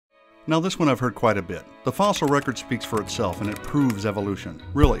Now this one I've heard quite a bit. The fossil record speaks for itself and it proves evolution.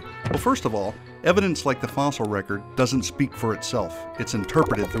 Really? Well, first of all, evidence like the fossil record doesn't speak for itself. It's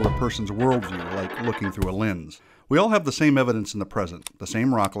interpreted through a person's worldview, like looking through a lens. We all have the same evidence in the present, the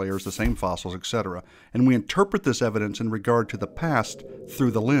same rock layers, the same fossils, etc. And we interpret this evidence in regard to the past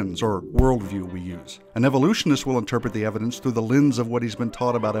through the lens, or worldview we use. An evolutionist will interpret the evidence through the lens of what he's been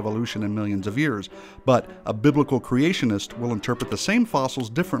taught about evolution in millions of years, but a biblical creationist will interpret the same fossils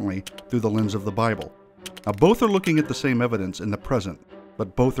differently through the lens of the Bible. Now both are looking at the same evidence in the present,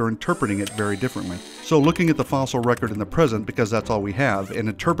 but both are interpreting it very differently. So looking at the fossil record in the present, because that's all we have, and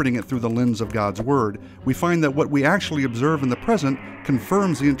interpreting it through the lens of God's Word, we find that what we actually observe in the present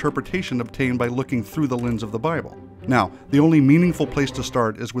confirms the interpretation obtained by looking through the lens of the Bible. Now, the only meaningful place to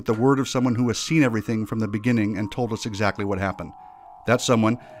start is with the word of someone who has seen everything from the beginning and told us exactly what happened. That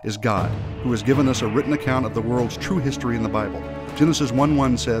someone is God, who has given us a written account of the world's true history in the Bible. Genesis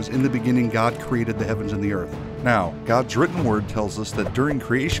 1:1 says, "In the beginning God created the heavens and the earth." Now, God's written word tells us that during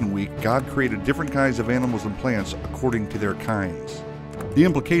creation week, God created different kinds of animals and plants according to their kinds. The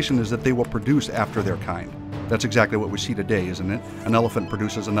implication is that they will produce after their kind. That's exactly what we see today, isn't it? An elephant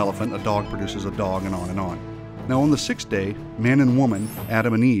produces an elephant, a dog produces a dog, and on and on. Now on the sixth day, man and woman,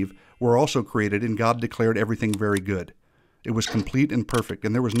 Adam and Eve, were also created, and God declared everything very good. It was complete and perfect,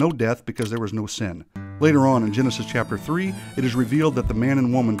 and there was no death because there was no sin. Later on in Genesis chapter 3, it is revealed that the man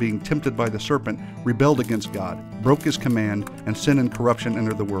and woman being tempted by the serpent rebelled against God, broke his command, and sin and corruption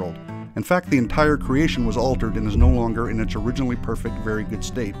entered the world. In fact, the entire creation was altered and is no longer in its originally perfect, very good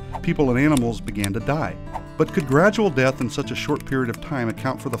state. People and animals began to die. But could gradual death in such a short period of time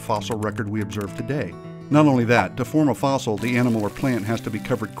account for the fossil record we observe today? Not only that, to form a fossil, the animal or plant has to be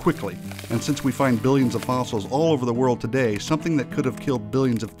covered quickly. And since we find billions of fossils all over the world today, something that could have killed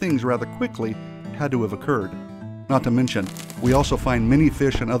billions of things rather quickly had to have occurred. Not to mention, we also find many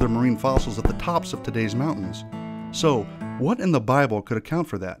fish and other marine fossils at the tops of today's mountains. So, what in the Bible could account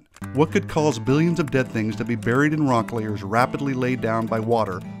for that? What could cause billions of dead things to be buried in rock layers rapidly laid down by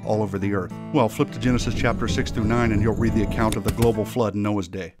water all over the earth? Well, flip to Genesis chapter 6 through 9 and you'll read the account of the global flood in Noah's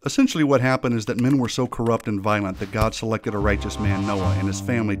day. Essentially what happened is that men were so corrupt and violent that God selected a righteous man, Noah, and his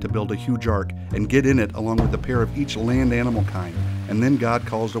family to build a huge ark and get in it along with a pair of each land animal kind. And then God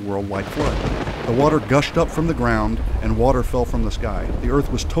caused a worldwide flood. The water gushed up from the ground and water fell from the sky. The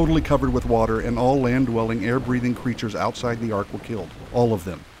earth was totally covered with water and all land-dwelling, air-breathing creatures outside the ark were killed. All of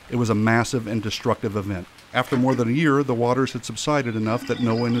them. It was a massive and destructive event. After more than a year, the waters had subsided enough that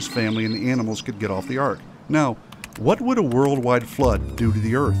Noah and his family and the animals could get off the ark. Now, what would a worldwide flood do to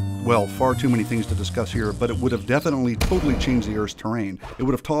the earth? Well, far too many things to discuss here, but it would have definitely totally changed the earth's terrain. It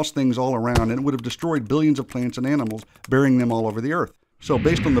would have tossed things all around and it would have destroyed billions of plants and animals, burying them all over the earth. So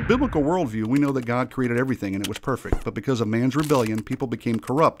based on the biblical worldview, we know that God created everything and it was perfect. But because of man's rebellion, people became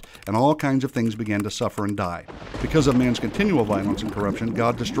corrupt and all kinds of things began to suffer and die. Because of man's continual violence and corruption,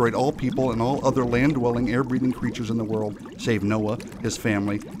 God destroyed all people and all other land-dwelling, air-breathing creatures in the world, save Noah, his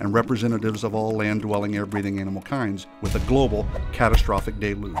family, and representatives of all land-dwelling, air-breathing animal kinds, with a global, catastrophic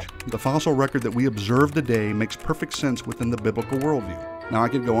deluge. The fossil record that we observe today makes perfect sense within the biblical worldview. Now I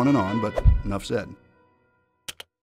could go on and on, but enough said.